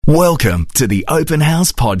Welcome to the Open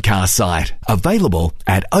House podcast site, available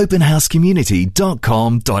at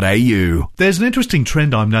openhousecommunity.com.au. There's an interesting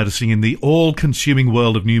trend I'm noticing in the all-consuming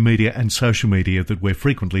world of new media and social media that we're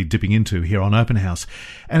frequently dipping into here on Open House.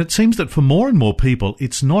 And it seems that for more and more people,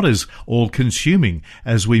 it's not as all-consuming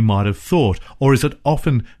as we might have thought, or as it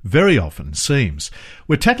often, very often, seems.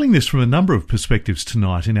 We're tackling this from a number of perspectives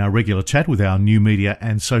tonight in our regular chat with our new media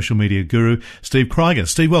and social media guru, Steve Kryger.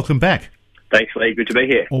 Steve, welcome back. Thanks, Lee. Good to be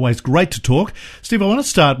here. Always great to talk. Steve, I want to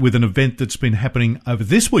start with an event that's been happening over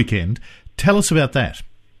this weekend. Tell us about that.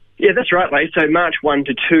 Yeah, that's right, Lee. So March 1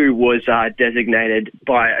 to 2 was designated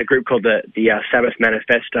by a group called the Sabbath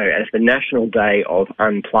Manifesto as the National Day of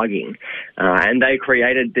Unplugging. And they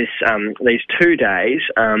created these 2 days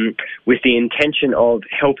with the intention of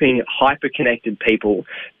helping hyper-connected people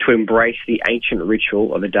to embrace the ancient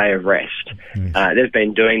ritual of a day of rest. Yes. They've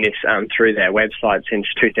been doing this through their website since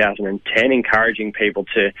 2010, encouraging people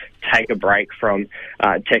to take a break from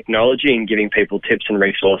technology and giving people tips and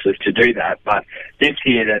resources to do that. But this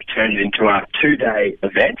year they've turned it into a 2-day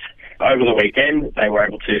event. Over the weekend, they were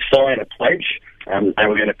able to sign a pledge. They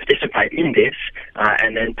were going to participate in this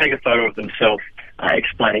and then take a photo of themselves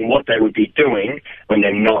explaining what they would be doing when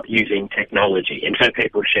they're not using technology. And so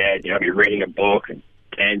people shared, be reading a book,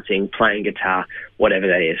 dancing, playing guitar, whatever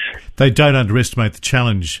that is. They don't underestimate the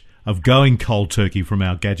challenge of going cold turkey from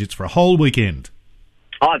our gadgets for a whole weekend.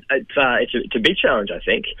 Oh, it's a big challenge, I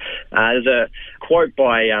think. There's a quote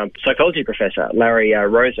by psychology professor Larry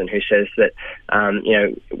Rosen who says that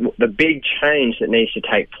the big change that needs to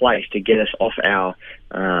take place to get us off our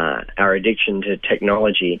addiction to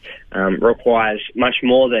technology requires much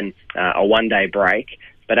more than a one-day break,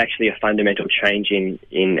 but actually a fundamental change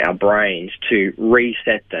in our brains to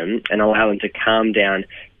reset them and allow them to calm down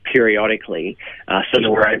periodically, so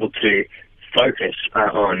that we're able to focus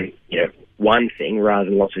on one thing rather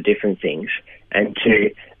than lots of different things, and to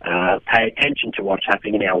pay attention to what's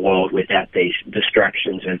happening in our world without these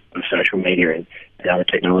distractions of social media and other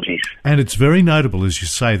technologies. And it's very notable, as you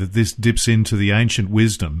say, that this dips into the ancient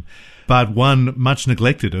wisdom, but one much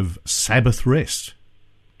neglected of Sabbath rest.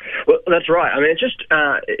 Well, that's right. I mean, it's just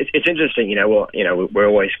it's interesting. We're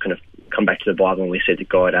always kind of come back to the Bible, and we said that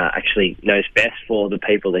God actually knows best for the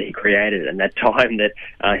people that He created, and that time that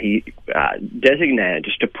He designated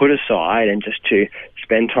just to put aside and just to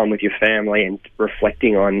spend time with your family and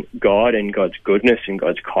reflecting on God and God's goodness and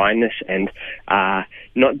God's kindness, and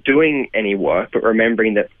not doing any work, but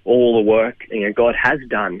remembering that all the work, God has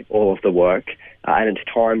done all of the work. And it's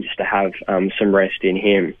time just to have some rest in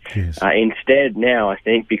Him. Yes. Instead, now, I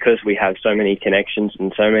think, because we have so many connections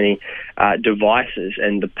and so many devices,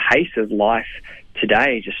 and the pace of life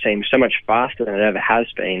today just seems so much faster than it ever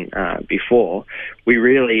has been before, we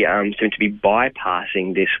really seem to be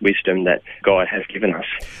bypassing this wisdom that God has given us.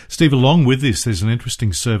 Steve, along with this, there's an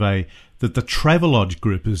interesting survey that the Travelodge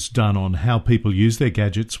group has done on how people use their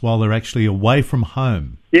gadgets while they're actually away from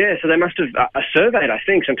home. Yeah, so they must have surveyed, I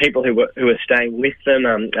think, some people who were staying with them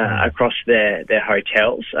across their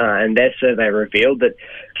hotels, and their survey revealed that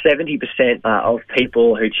 70% of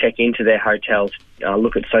people who check into their hotels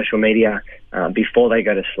look at social media before they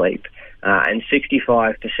go to sleep, and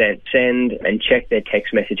 65% send and check their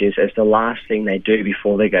text messages as the last thing they do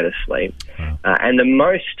before they go to sleep. Wow. And the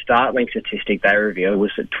most startling statistic they revealed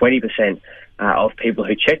was that 20% of people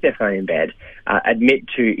who check their phone in bed admit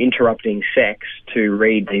to interrupting sex to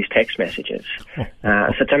read these text messages. So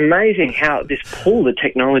it's amazing how this pull that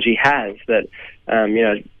technology has, that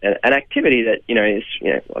an activity that is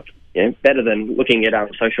better than looking at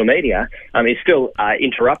social media, is still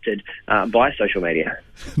interrupted by social media.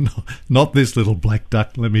 No, not this little black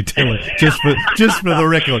duck, let me tell you. Just for the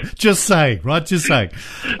record. Just saying, right? Just saying.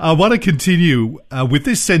 I want to continue with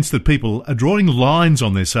this sense that people are drawing lines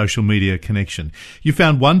on their social media connection. You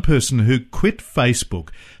found one person who quit Facebook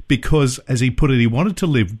because, as he put it, he wanted to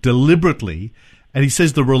live deliberately, and he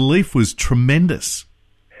says the relief was tremendous.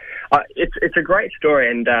 It's a great story,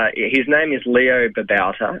 and his name is Leo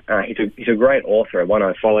Babauta. He's a great author, one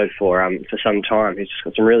I followed for some time. He's just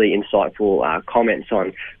got some really insightful comments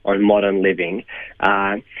on modern living.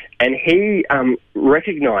 And he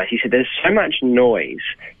recognised, he said, there's so much noise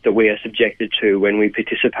that we are subjected to when we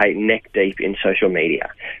participate neck deep in social media.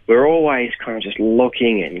 We're always kind of just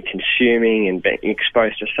looking and consuming and being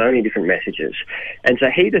exposed to so many different messages. And so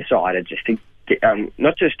he decided just to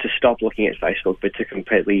not just to stop looking at Facebook, but to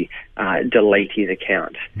completely delete his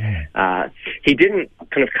account. Yeah. He didn't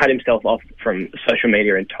kind of cut himself off from social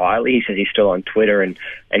media entirely. He says he's still on Twitter and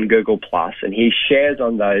Google+, and he shares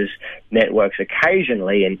on those networks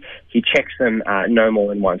occasionally, and he checks them no more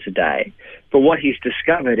than once a day. But what he's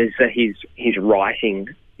discovered is that he's writing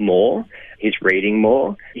more, he's reading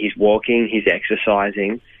more, he's walking, he's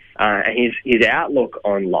exercising, and his outlook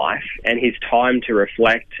on life and his time to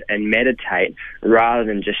reflect and meditate rather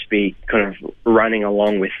than just be kind of running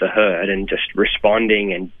along with the herd and just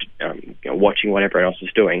responding and watching what everyone else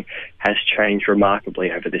is doing has changed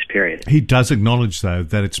remarkably over this period. He does acknowledge, though,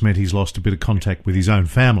 that it's meant he's lost a bit of contact with his own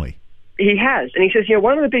family. He has. And he says,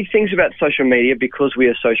 one of the big things about social media, because we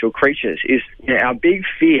are social creatures, is our big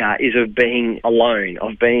fear is of being alone,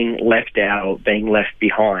 of being left out, or being left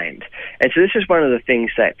behind. And so this is one of the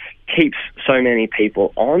things that keeps so many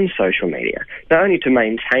people on social media, not only to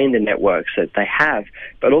maintain the networks that they have,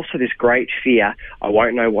 but also this great fear, I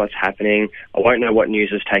won't know what's happening, I won't know what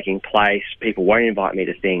news is taking place, people won't invite me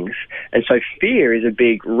to things. And so fear is a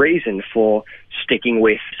big reason for sticking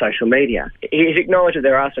with social media. He's acknowledged that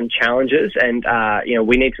there are some challenges and,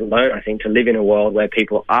 we need to learn, I think, to live in a world where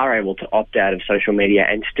people are able to opt out of social media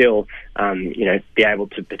and still, be able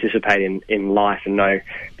to participate in life and know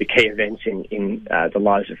the key events in the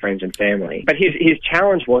lives of friends and family. But his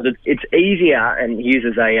challenge was it's easier, and he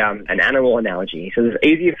uses an animal analogy. He says it's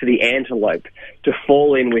easier for the antelope to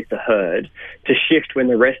fall in with the herd, to shift when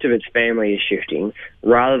the rest of its family is shifting,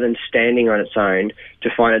 rather than standing on its own to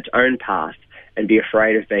find its own path and be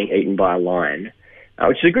afraid of being eaten by a lion.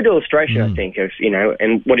 Which is a good illustration, I think, of,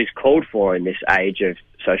 and what is called for in this age of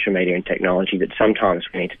social media and technology, that sometimes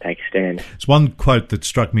we need to take a stand. It's one quote that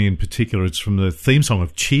struck me in particular. It's from the theme song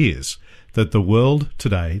of Cheers, that the world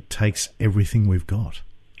today takes everything we've got.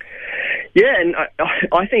 Yeah, and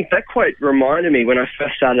I think that quote reminded me when I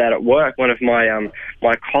first started out at work. One of my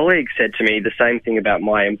my colleagues said to me the same thing about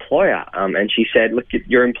my employer, and she said, look,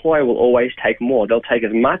 your employer will always take more. They'll take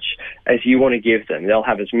as much as you want to give them. They'll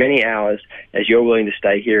have as many hours as you're willing to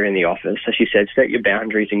stay here in the office. So she said, set your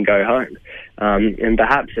boundaries and go home. And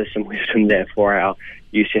perhaps there's some wisdom there for our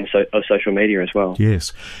use of social media as well.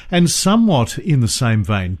 Yes, and somewhat in the same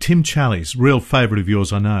vein, Tim Challies, real favourite of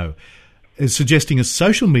yours, I know, is suggesting a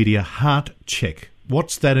social media heart check.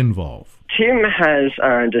 What's that involve? Tim has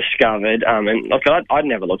discovered, and look, I'd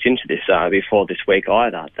never looked into this before this week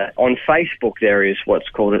either, that on Facebook there is what's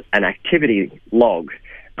called an activity log.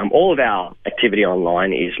 All of our activity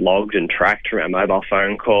online is logged and tracked from our mobile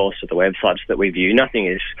phone calls to the websites that we view. Nothing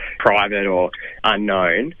is private or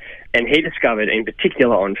unknown. And he discovered, in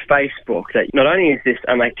particular on Facebook, that not only is this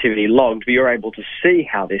activity logged, but you're able to see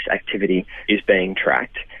how this activity is being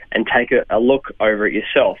tracked and take a look over it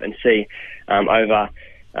yourself and see over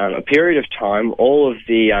a period of time all of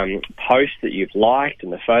the posts that you've liked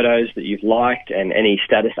and the photos that you've liked and any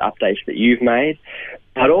status updates that you've made,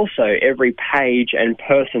 but also every page and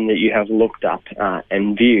person that you have looked up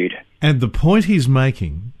and viewed. And the point he's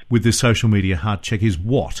making with this social media heart check is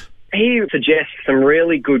what? He suggests some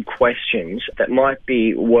really good questions that might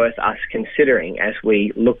be worth us considering as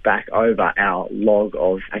we look back over our log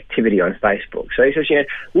of activity on Facebook. So he says,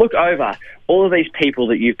 look over all of these people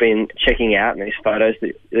that you've been checking out and these photos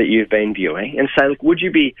that you've been viewing and say, look, would you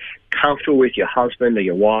be comfortable with your husband or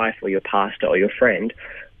your wife or your pastor or your friend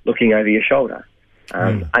looking over your shoulder?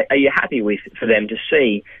 Are you happy for them to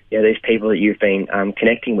see these people that you've been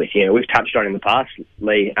connecting with? We've touched on in the past,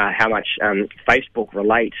 Lee, how much Facebook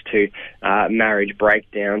relates to marriage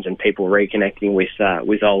breakdowns and people reconnecting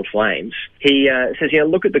with old flames. He says,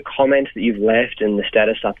 look at the comments that you've left and the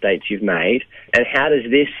status updates you've made, and how does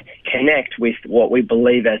this connect with what we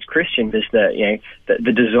believe as Christians is the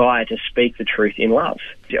desire to speak the truth in love?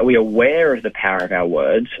 Are we aware of the power of our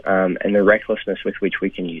words and the recklessness with which we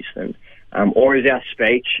can use them? Or is our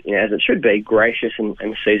speech, as it should be, gracious and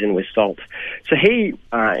seasoned with salt? So he,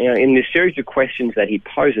 in this series of questions that he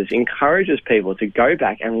poses, encourages people to go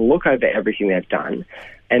back and look over everything they've done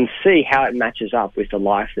and see how it matches up with the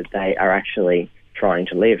life that they are actually trying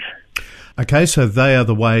to live. Okay, so they are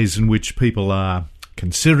the ways in which people are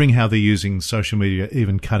considering how they're using social media,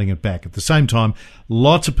 even cutting it back. At the same time,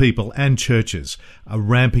 lots of people and churches are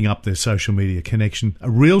ramping up their social media connection. A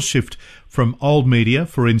real shift from old media,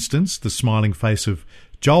 for instance, the smiling face of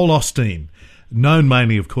Joel Osteen, known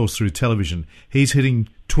mainly, of course, through television. He's hitting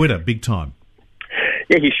Twitter big time.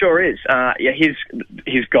 Yeah, he sure is.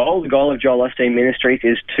 His goal, the goal of Joel Osteen Ministries,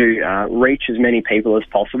 is to reach as many people as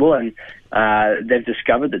possible, and they've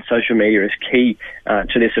discovered that social media is key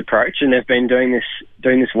to this approach, and they've been doing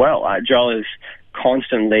this well. Joel is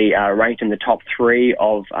constantly ranked in the top 3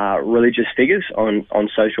 of religious figures on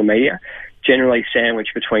social media, generally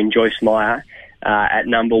sandwiched between Joyce Meyer at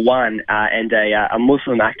number 1 and a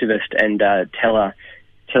Muslim activist and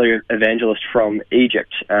televangelist from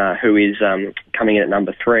Egypt who is coming in at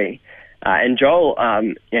number 3. And Joel,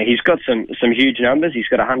 he's got some huge numbers. He's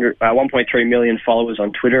got 1.3 million followers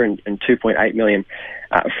on Twitter and 2.8 million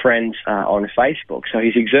friends on Facebook. So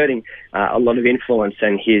he's exerting a lot of influence,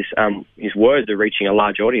 and his words are reaching a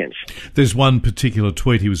large audience. There's one particular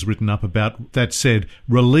tweet he was written up about that said,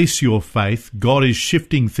 "Release your faith. God is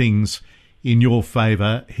shifting things in your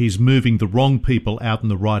favour. He's moving the wrong people out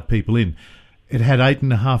and the right people in." It had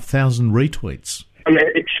 8,500 retweets. I mean,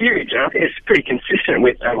 it's huge. I think it's pretty consistent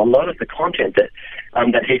with a lot of the content that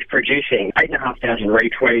he's producing. 8,500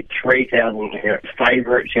 retweets, 3,000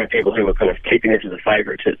 favourites, people who are kind of keeping this as a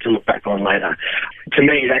favourite to look back on later. To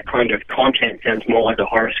me, that kind of content sounds more like a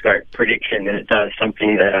horoscope prediction than it does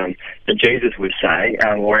something that Jesus would say,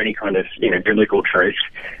 or any kind of biblical truth,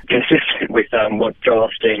 consistent with what Joel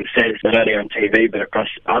Osteen says not only on TV but across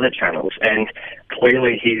other channels. And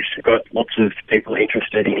clearly, he's got lots of people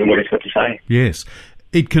interested in what he's got to say. Yes.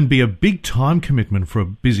 It can be a big time commitment for a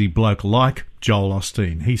busy bloke like Joel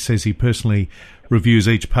Osteen. He says he personally reviews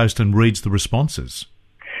each post and reads the responses.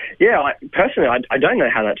 Yeah, personally, I don't know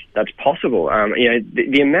how that's possible.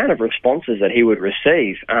 The amount of responses that he would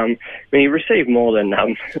receive. He received more than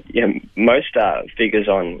most figures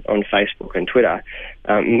on Facebook and Twitter.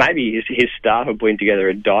 Maybe his staff are putting together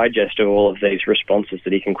a digest of all of these responses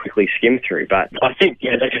that he can quickly skim through. But I think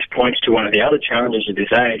that just points to one of the other challenges of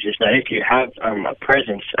this age, is that if you have a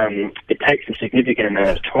presence, it takes a significant amount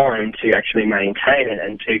of time to actually maintain it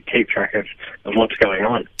and to keep track of what's going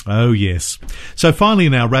on. Oh, yes. So finally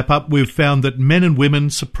in our wrap-up, we've found that men and women,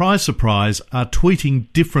 surprise, surprise, are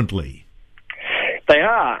tweeting differently. They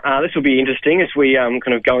are. This will be interesting as we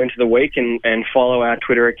kind of go into the week and follow our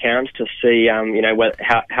Twitter accounts to see how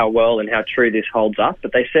well and how true this holds up.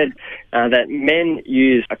 But they said that men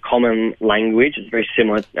use a common language. It's very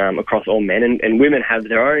similar across all men, and women have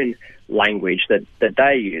their own language that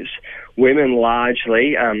they use. Women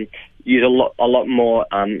largely use a lot more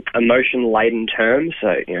emotion-laden terms,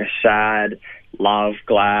 so sad, love,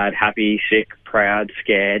 glad, happy, sick, proud,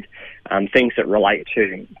 scared, things that relate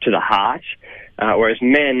to the heart. Whereas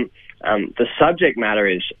men, the subject matter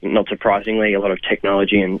is, not surprisingly, a lot of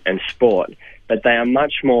technology and sport, but they are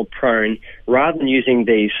much more prone, rather than using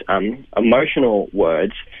these emotional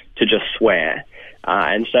words, to just swear.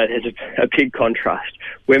 And so there's a big contrast.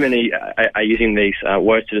 Women are using these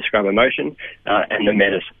words to describe emotion, and the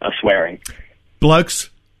men are swearing. Blokes,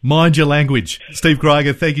 mind your language. Steve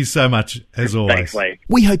Kryger, thank you so much, as always. Thanks, Lee.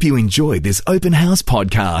 We hope you enjoyed this Open House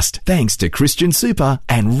podcast, thanks to Christian Super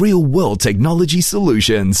and Real World Technology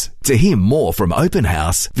Solutions. To hear more from Open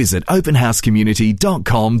House, visit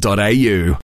openhousecommunity.com.au.